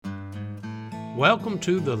Welcome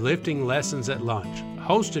to the Lifting Lessons at Lunch,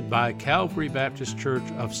 hosted by Calvary Baptist Church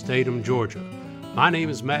of Statham, Georgia. My name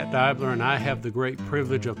is Matt Dibler, and I have the great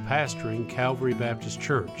privilege of pastoring Calvary Baptist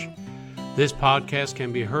Church. This podcast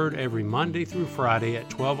can be heard every Monday through Friday at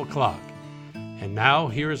 12 o'clock. And now,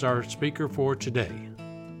 here is our speaker for today.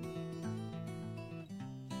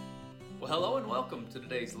 Well, hello and welcome to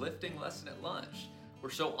today's Lifting Lesson at Lunch.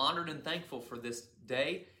 We're so honored and thankful for this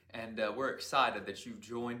day, and we're excited that you've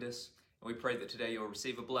joined us. And we pray that today you'll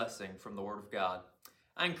receive a blessing from the Word of God.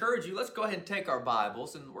 I encourage you, let's go ahead and take our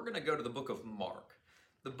Bibles, and we're going to go to the book of Mark.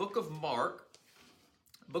 The book of Mark,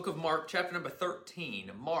 chapter number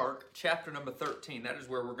 13. Mark, chapter number 13. That is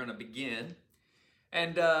where we're going to begin.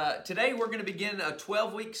 And today we're going to begin a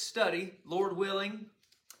 12-week study, Lord willing,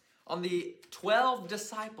 on the 12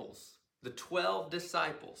 disciples. The 12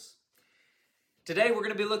 disciples. Today we're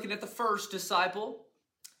going to be looking at the first disciple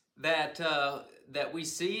that we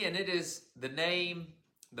see, and it is the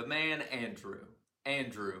man Andrew.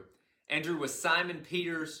 Andrew was Simon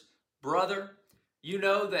Peter's brother. You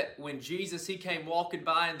know that when Jesus, he came walking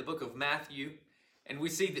by in the book of Matthew, and we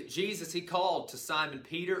see that Jesus, he called to Simon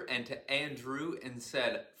Peter and to Andrew and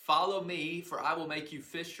said, "Follow me, for I will make you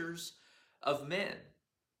fishers of men."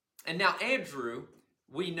 And now Andrew,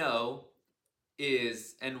 we know,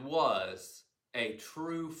 is and was a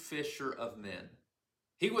true fisher of men.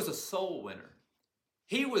 He was a soul winner.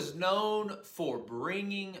 He was known for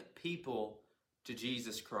bringing people to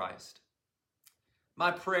Jesus Christ.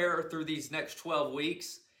 My prayer through these next 12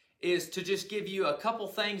 weeks is to just give you a couple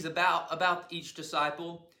things about each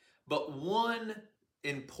disciple, but one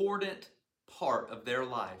important part of their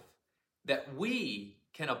life that we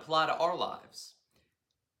can apply to our lives.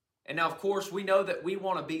 And now, of course, we know that we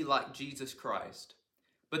want to be like Jesus Christ.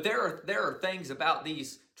 But there are things about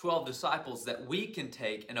these 12 disciples that we can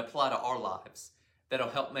take and apply to our lives that'll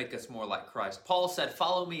help make us more like Christ. Paul said,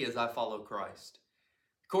 "Follow me as I follow Christ."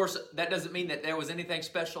 Of course, that doesn't mean that there was anything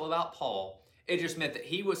special about Paul. It just meant that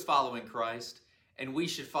he was following Christ, and we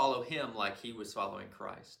should follow him like he was following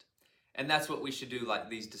Christ. And that's what we should do like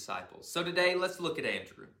these disciples. So today, let's look at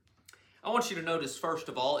Andrew. I want you to notice, first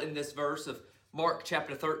of all, in this verse of Mark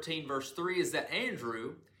chapter 13, verse 3, is that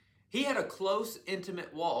Andrew, he had a close,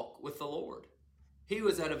 intimate walk with the Lord. He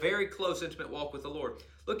was at a very close, intimate walk with the Lord.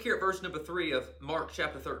 Look here at verse number 3 of Mark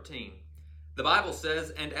chapter 13. The Bible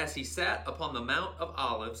says, "And as he sat upon the Mount of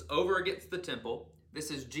Olives over against the temple,"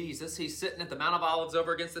 this is Jesus, he's sitting at the Mount of Olives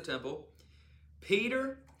over against the temple,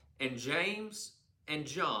 "Peter and James and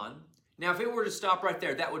John." Now, if it were to stop right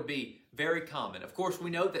there, that would be very common. Of course,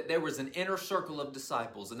 we know that there was an inner circle of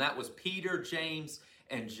disciples, and that was Peter, James,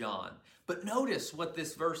 and John. But notice what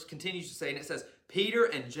this verse continues to say, and it says, "Peter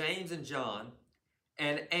and James and John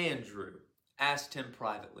and Andrew asked him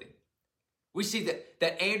privately." We see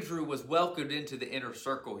that Andrew was welcomed into the inner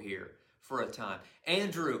circle here for a time.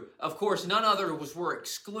 Andrew, of course, none others were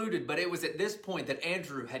excluded, but it was at this point that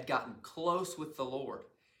Andrew had gotten close with the Lord,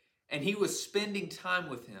 and he was spending time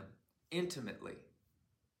with him intimately.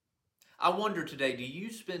 I wonder today, do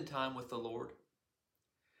you spend time with the Lord?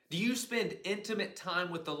 Do you spend intimate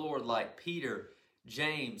time with the Lord like Peter,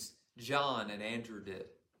 James, John, and Andrew did?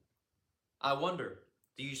 I wonder,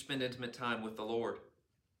 do you spend intimate time with the Lord?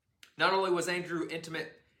 Not only was Andrew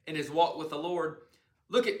intimate in his walk with the Lord,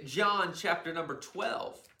 look at John chapter number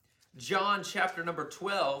 12. John chapter number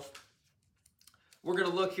 12, we're going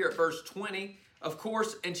to look here at verse 20. Of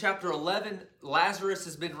course, in chapter 11, Lazarus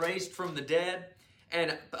has been raised from the dead,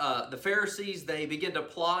 and the Pharisees, they begin to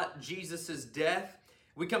plot Jesus' death.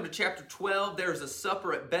 We come to chapter 12, there's a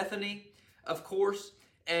supper at Bethany, of course,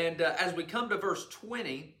 and as we come to verse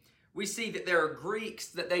 20, we see that there are Greeks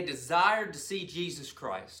that they desired to see Jesus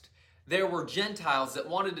Christ. There were Gentiles that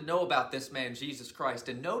wanted to know about this man, Jesus Christ,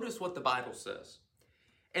 and notice what the Bible says.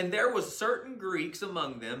 "And there was certain Greeks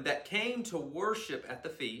among them that came to worship at the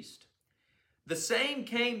feast. The same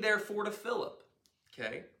came therefore to Philip,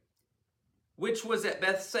 which was at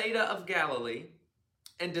Bethsaida of Galilee,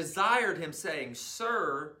 and desired him, saying,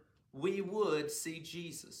 'Sir, we would see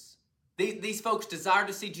Jesus.'" These folks desire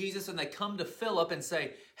to see Jesus, and they come to Philip and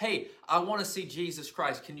say, "Hey, I want to see Jesus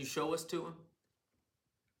Christ. Can you show us to him?"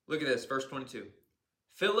 Look at this, verse 22.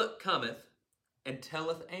 "Philip cometh and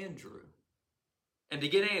telleth Andrew, and to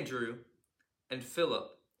get Andrew and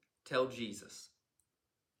Philip tell Jesus."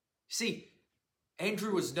 See,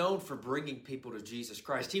 Andrew was known for bringing people to Jesus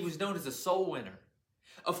Christ. He was known as a soul winner.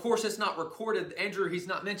 Of course, it's not recorded. Andrew, he's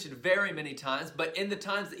not mentioned very many times, but in the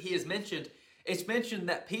times that he is mentioned, it's mentioned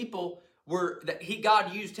that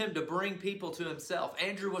God used him to bring people to himself.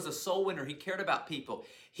 Andrew was a soul winner. He cared about people.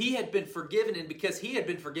 He had been forgiven, and because he had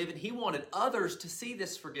been forgiven, he wanted others to see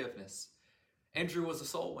this forgiveness. Andrew was a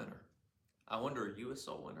soul winner. I wonder, are you a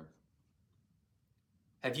soul winner?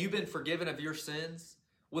 Have you been forgiven of your sins?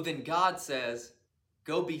 Well, then God says,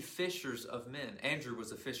 go be fishers of men. Andrew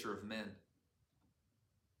was a fisher of men.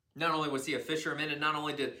 Not only was he a fisher of men, and not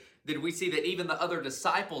only did we see that even the other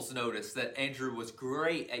disciples noticed that Andrew was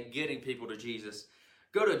great at getting people to Jesus.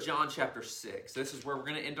 Go to John chapter 6. This is where we're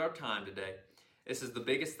going to end our time today. This is the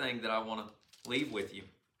biggest thing that I want to leave with you.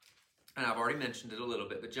 And I've already mentioned it a little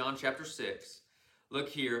bit, but John chapter 6, look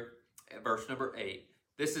here at verse number 8.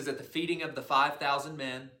 This is at the feeding of the 5,000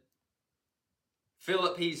 men.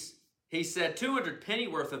 Philip, he said, 200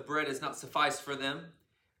 pennyworth of bread is not suffice for them,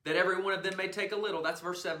 that every one of them may take a little. That's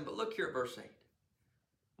verse 7, but look here at verse 8.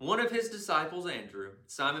 One of his disciples, Andrew,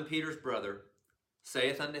 Simon Peter's brother,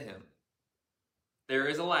 saith unto him, there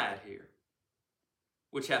is a lad here,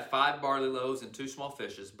 which hath 5 barley loaves and 2 small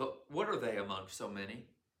fishes, but what are they among so many?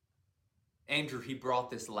 Andrew, he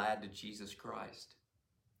brought this lad to Jesus Christ.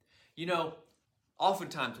 You know,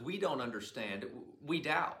 oftentimes we don't understand. We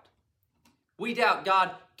doubt. We doubt,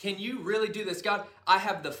 God, can you really do this? God, I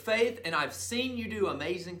have the faith and I've seen you do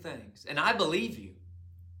amazing things. And I believe you.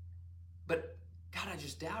 But God, I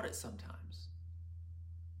just doubt it sometimes.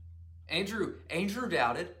 Andrew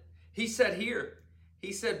doubted. He said here,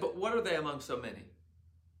 he said, but what are they among so many?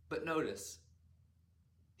 But notice,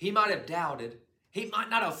 he might have doubted. He might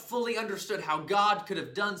not have fully understood how God could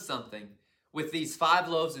have done something with these 5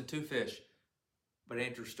 loaves and 2 fish. But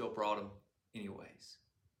Andrew still brought them anyways.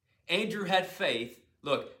 Andrew had faith.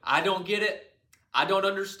 Look, I don't get it. I don't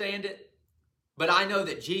understand it. But I know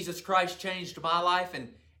that Jesus Christ changed my life. And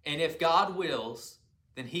if God wills,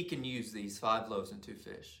 then he can use these 5 loaves and 2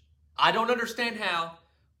 fish. I don't understand how,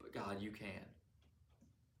 but God, you can.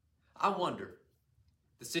 I wonder,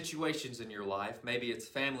 the situations in your life, maybe it's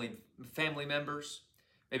family members,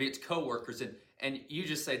 maybe it's coworkers, and you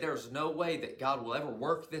just say, there's no way that God will ever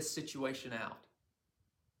work this situation out.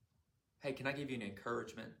 Hey, can I give you an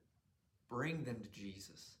encouragement? Bring them to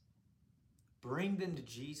Jesus. Bring them to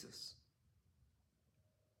Jesus.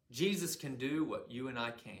 Jesus can do what you and I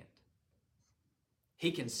can't.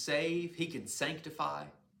 He can save. He can sanctify.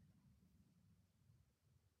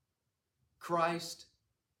 Christ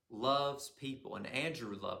loves people, and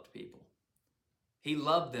Andrew loved people. He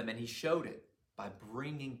loved them, and he showed it by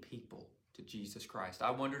bringing people to Jesus Christ.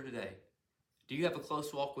 I wonder today, do you have a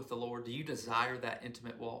close walk with the Lord? Do you desire that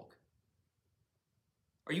intimate walk?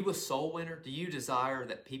 Are you a soul winner? Do you desire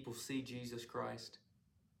that people see Jesus Christ?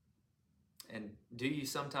 And do you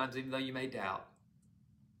sometimes, even though you may doubt,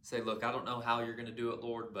 say, look, I don't know how you're going to do it,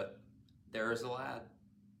 Lord, but there is a lad.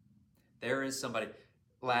 There is somebody.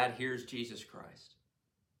 Lad, here's Jesus Christ.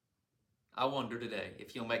 I wonder today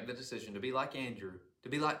if you'll make the decision to be like Andrew, to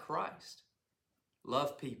be like Christ.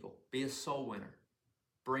 Love people. Be a soul winner.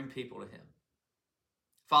 Bring people to him.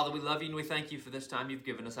 Father, we love you and we thank you for this time you've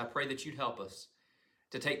given us. I pray that you'd help us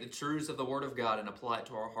to take the truths of the Word of God and apply it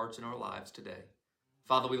to our hearts and our lives today.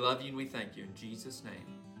 Father, we love you and we thank you. In Jesus'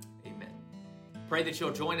 name, amen. Pray that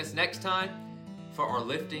you'll join us next time for our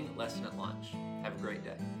lifting lesson at lunch. Have a great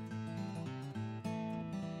day.